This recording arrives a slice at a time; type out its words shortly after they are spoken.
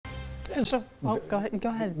And so, Go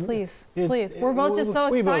ahead, please. We're both just so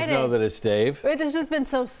excited. We both know that it's Dave. It's just been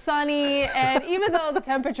so sunny, and even though the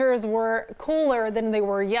temperatures were cooler than they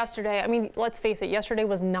were yesterday, I mean, let's face it, yesterday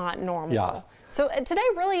was not normal. Yeah. So today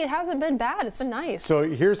really it hasn't been bad. It's been nice. So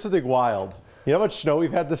here's something wild. You know how much snow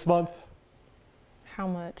we've had this month? How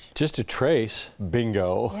much? Just a trace.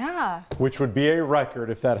 Bingo. Yeah. Which would be a record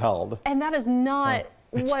if that held. And that is not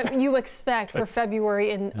what you expect for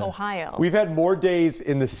February in Ohio. We've had more days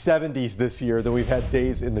in the 70s this year than we've had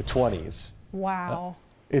days in the 20s. Wow.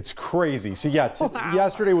 It's crazy. So yeah, Wow.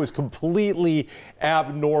 Yesterday was completely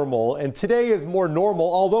abnormal, and today is more normal,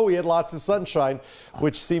 although we had lots of sunshine,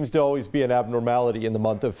 which seems to always be an abnormality in the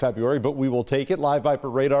month of February, but we will take it. Live Viper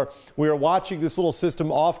radar. We are watching this little system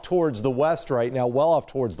off towards the west right now, well off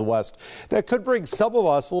towards the west. That could bring some of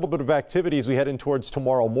us a little bit of activity as we head in towards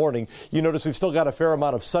tomorrow morning. You notice we've still got a fair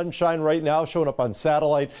amount of sunshine right now showing up on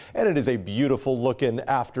satellite, and it is a beautiful looking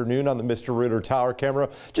afternoon on the Mr. Reuter Tower camera.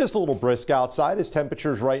 Just a little brisk outside as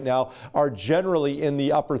temperatures right now are generally in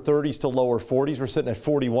the upper 30s to lower 40s. We're sitting at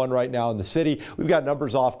 41 right now in the city. We've got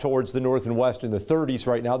numbers off towards the north and west in the 30s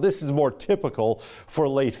right now. This is more typical for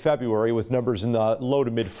late February with numbers in the low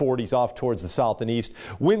to mid 40s off towards the south and east.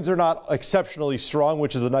 Winds are not exceptionally strong,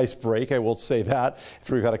 which is a nice break. I will say that.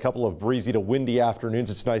 After we've had a couple of breezy to windy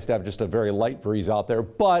afternoons, it's nice to have just a very light breeze out there,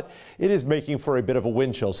 but it is making for a bit of a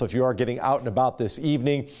wind chill. So if you are getting out and about this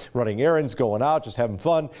evening, running errands, going out, just having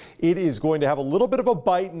fun, it is going to have a little bit of a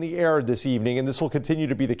bite in the air this evening, and this will continue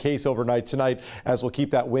to be the case overnight tonight as we'll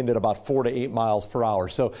keep that wind at about 4 to 8 miles per hour.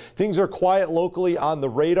 So things are quiet locally on the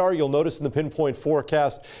radar. You'll notice in the pinpoint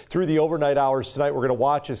forecast through the overnight hours tonight, we're going to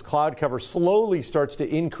watch as cloud cover slowly starts to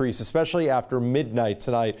increase, especially after midnight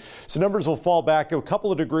tonight. So numbers will fall back a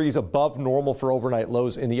couple of degrees above normal for overnight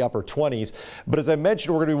lows in the upper 20s. But as I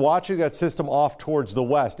mentioned, we're going to be watching that system off towards the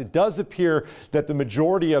west. It does appear that the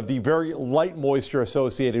majority of the very light moisture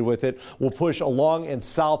associated with it will push along and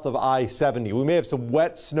south of I-70. We may have some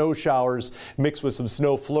wet snow showers mixed with some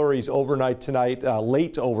snow flurries overnight tonight,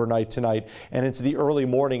 late overnight tonight, and into the early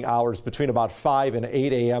morning hours between about 5 and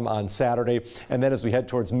 8 a.m. on Saturday. And then as we head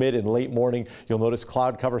towards mid and late morning, you'll notice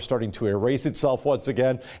cloud cover starting to erase itself once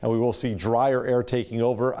again, and we will see drier air taking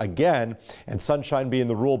over again, and sunshine being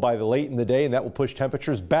the rule by the late in the day, and that will push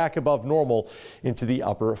temperatures back above normal into the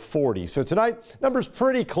upper 40s. So tonight, numbers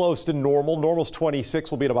pretty close to normal. Normal's 26.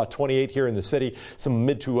 We'll be at about 28 here in the city. Some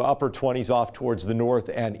mid to upper 20s off towards the north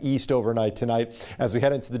and east overnight tonight. As we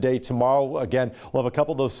head into the day tomorrow, again, we'll have a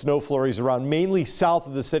couple of those snow flurries around mainly south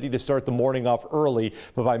of the city to start the morning off early.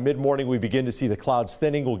 But by mid-morning, we begin to see the clouds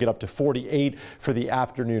thinning. We'll get up to 48 for the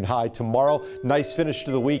afternoon high tomorrow. Nice finish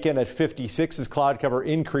to the weekend at 56 as cloud cover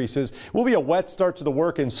increases. Will be a wet start to the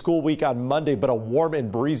work and school week on Monday, but a warm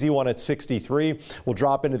and breezy one at 63. We'll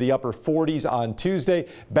drop into the upper 40s on Tuesday,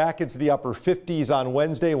 back into the upper 50s on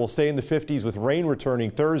Wednesday. We'll stay in the 50s with rain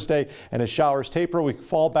returning Thursday, and as showers taper, we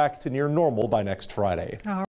fall back to near normal by next Friday.